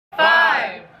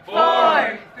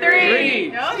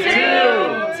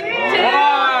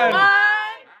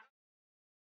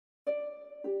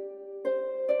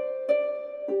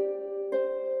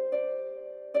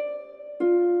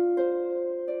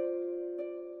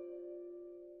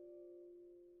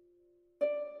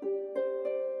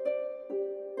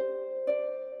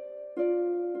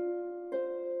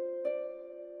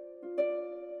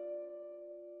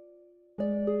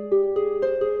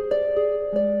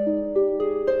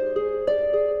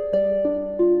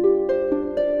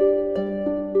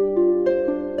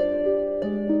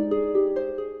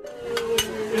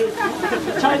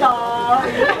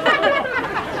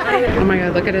Oh my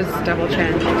god, look at his double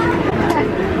chin.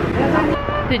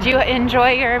 Did you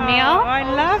enjoy your meal? Oh, I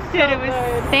loved it. It was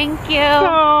Thank you.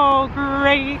 so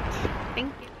great.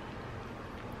 Thank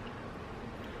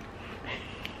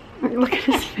you. Look at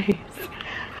his face.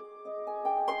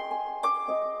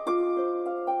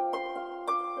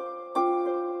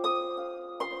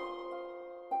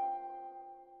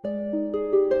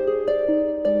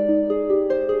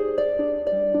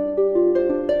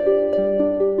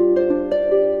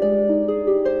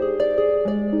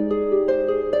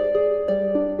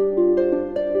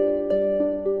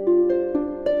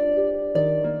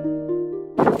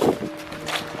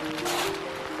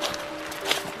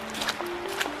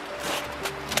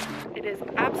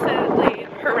 Absolutely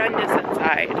horrendous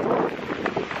inside.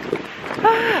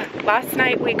 Last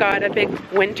night we got a big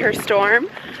winter storm.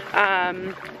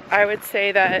 I would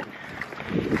say that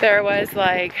there was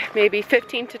like maybe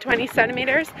 15 to 20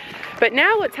 centimeters, but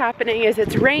now what's happening is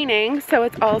it's raining, so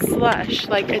it's all slush.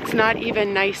 Like, it's not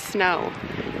even nice snow.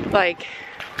 Like,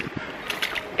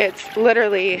 it's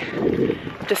literally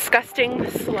disgusting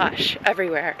slush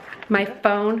everywhere. My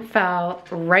phone fell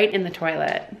right in the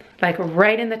toilet, like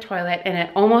right in the toilet, and it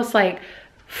almost like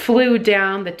flew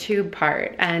down the tube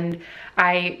part. And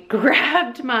I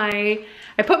grabbed I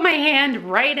put my hand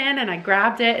right in and I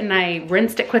grabbed it and I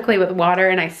rinsed it quickly with water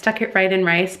and I stuck it right in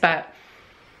rice, but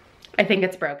I think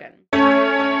it's broken.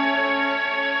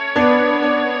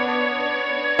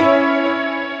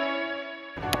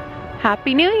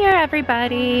 Happy New Year,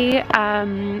 everybody.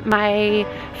 My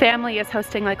family is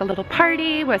hosting like a little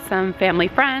party with some family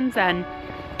friends, and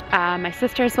my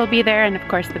sisters will be there, and of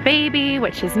course the baby,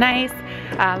 which is nice.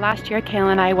 Last year,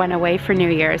 Kayla and I went away for New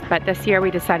Year's, but this year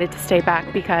we decided to stay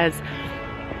back because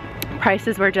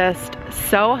prices were just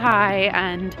so high,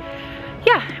 and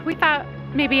yeah, we thought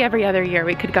maybe every other year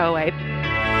we could go away.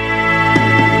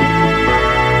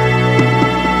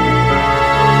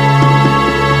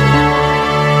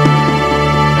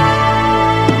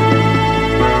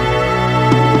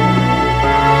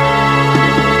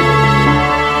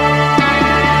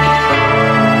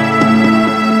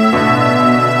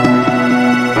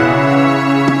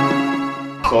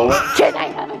 Can I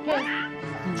have a kiss?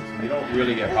 You don't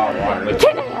really get hot water.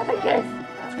 Can I have a kiss?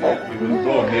 Yeah, it was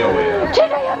blowing me away.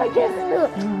 Can I have a kiss?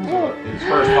 His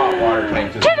first hot water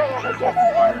tank just. Can I have a kiss?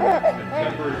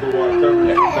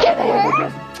 Can I have a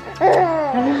kiss?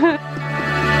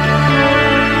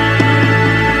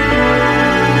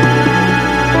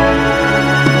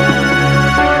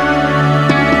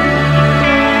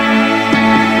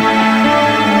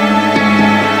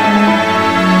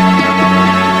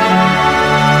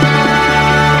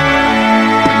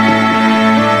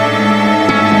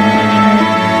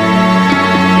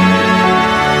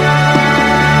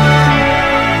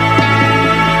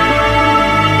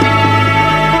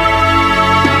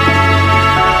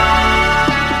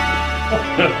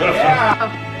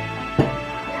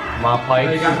 My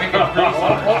pipes. I think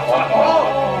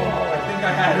I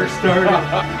had her started.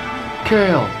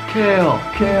 Kale.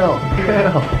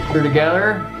 We're together.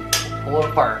 Pull it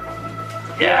apart.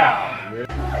 Yeah.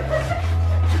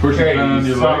 Push it down on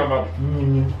your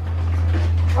leg.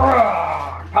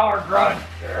 Power grunt.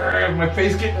 My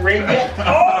face getting ringed.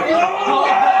 Oh,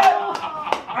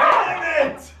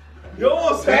 damn it! You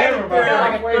almost had it there.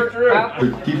 Halfway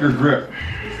through. Keep your grip.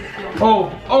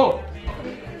 Oh.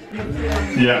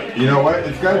 Yeah, you know what?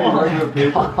 It's got to be regular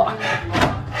paper.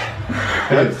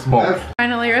 That's small.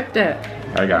 Finally ripped it.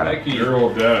 I got it. Mikey. You're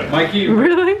all dead. Mikey.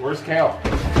 Really? Where's Kale?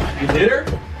 You did her?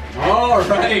 All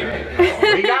right.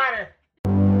 We got her.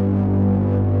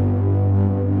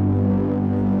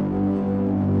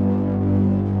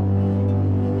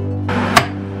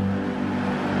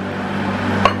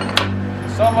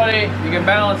 Somebody, you can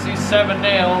balance these 7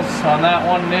 nails on that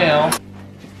one nail.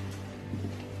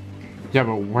 Yeah,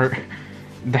 but where?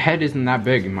 The head isn't that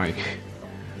big, Mike.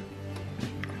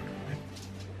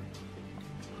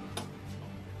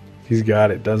 He's got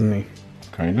it, doesn't he?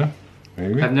 Kinda.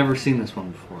 Maybe. I've never seen this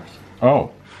one before.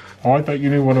 Oh, I thought you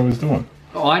knew what I was doing.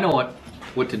 Oh, I know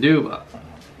what to do, but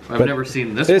I've never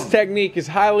seen this This one. technique is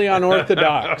highly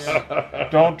unorthodox.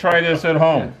 Don't try this at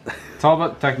home. It's all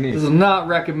about technique. This is not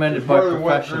recommended by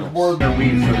professionals.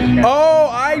 Oh,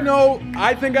 I know.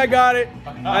 I think I got it.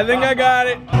 I think I got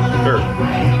it.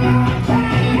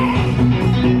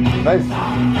 Nice.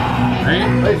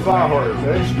 Nice sawhorse,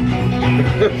 eh?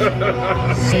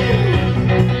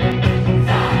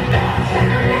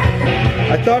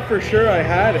 I thought for sure I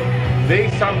had it. They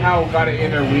somehow got it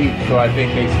interweaved, so I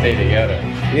think they stay together.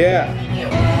 Yeah.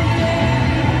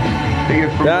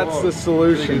 That's the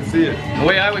solution. You can see it. The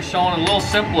way I was showing, a little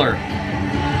simpler.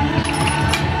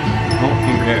 Don't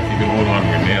forget if you've been holding on to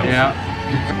your nails. Yeah.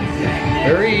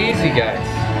 Very easy, guys.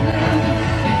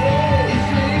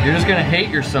 You're just gonna hate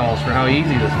yourselves for how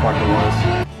easy this fucker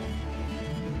was.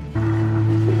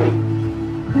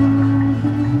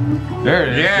 There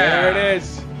it is. Yeah. There it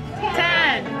is.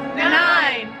 10,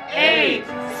 9, 8,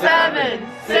 7,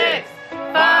 6,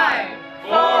 5,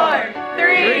 4,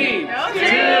 3, 2, 1.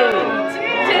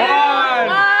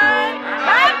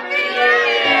 Happy New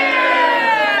Year!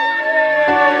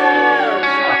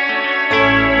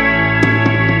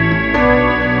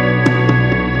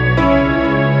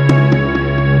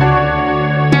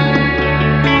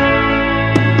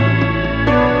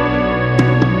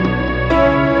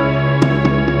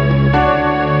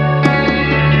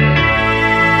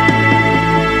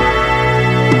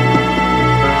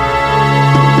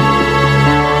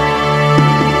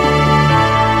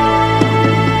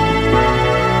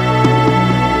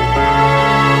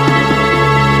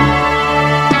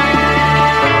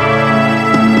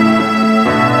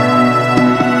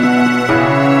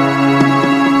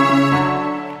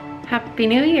 Happy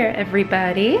New Year,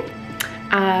 everybody.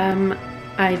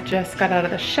 I just got out of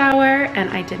the shower and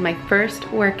I did my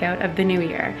first workout of the new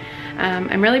year.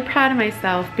 I'm really proud of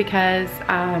myself because,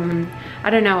 I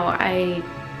don't know, I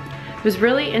was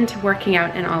really into working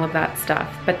out and all of that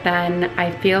stuff, but then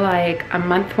I feel like a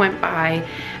month went by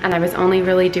and I was only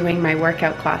really doing my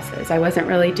workout classes. I wasn't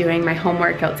really doing my home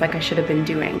workouts like I should have been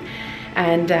doing.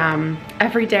 And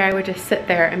every day I would just sit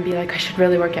there and be like, I should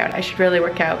really work out, I should really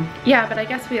work out. Yeah, but I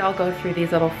guess we all go through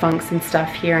these little funks and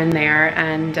stuff here and there,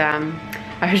 and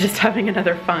I was just having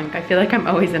another funk. I feel like I'm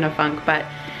always in a funk, but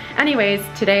anyways,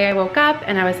 today I woke up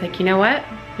and I was like, you know what?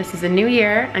 This is a new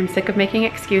year. I'm sick of making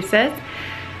excuses.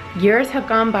 Years have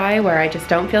gone by where I just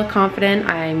don't feel confident.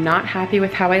 I'm not happy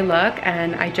with how I look,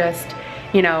 and I just,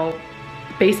 you know,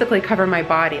 basically cover my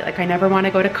body. Like, I never want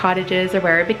to go to cottages or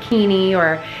wear a bikini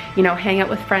or, you know, hang out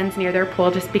with friends near their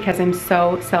pool just because I'm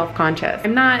so self-conscious.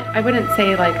 I wouldn't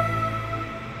say like,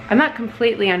 I'm not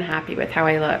completely unhappy with how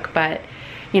I look, but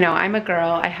you know, I'm a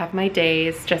girl, I have my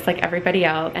days just like everybody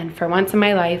else, and for once in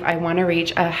my life, I want to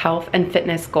reach a health and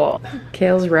fitness goal.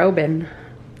 Kale's robing.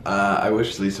 I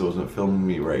wish Lisa wasn't filming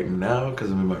me right now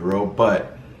because I'm in my robe,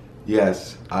 but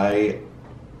yes,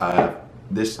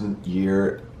 this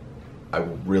year, I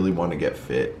really want to get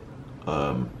fit.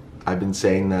 I've been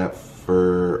saying that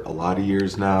for a lot of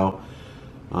years now.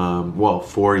 Well,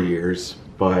 4 years,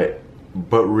 but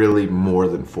really more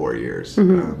than 4 years.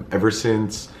 Ever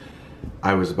since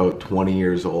I was about 20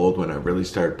 years old, when I really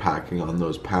started packing on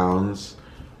those pounds,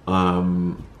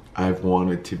 I've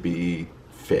wanted to be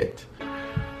fit.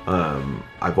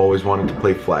 I've always wanted to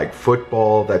play flag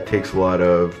football. That takes a lot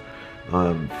of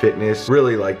fitness.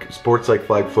 Really, like sports like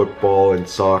flag football and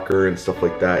soccer and stuff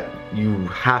like that, you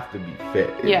have to be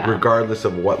fit, regardless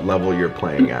of what level you're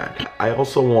playing at. I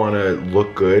also want to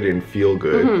look good and feel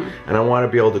good, and I want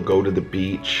to be able to go to the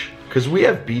beach, because we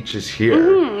have beaches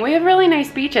here. We have really nice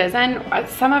beaches, and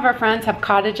some of our friends have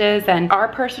cottages, and our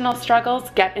personal struggles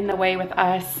get in the way with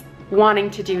us wanting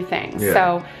to do things.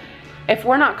 So if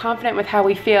we're not confident with how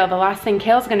we feel, the last thing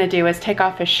Kale's gonna do is take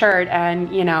off his shirt and,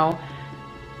 you know,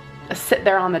 sit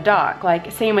there on the dock. Like,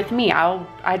 same with me.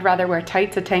 I'd rather wear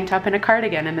tights, a tank top, and a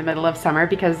cardigan in the middle of summer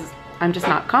because I'm just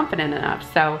not confident enough.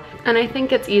 So, and I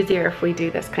think it's easier if we do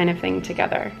this kind of thing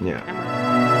together. Yeah.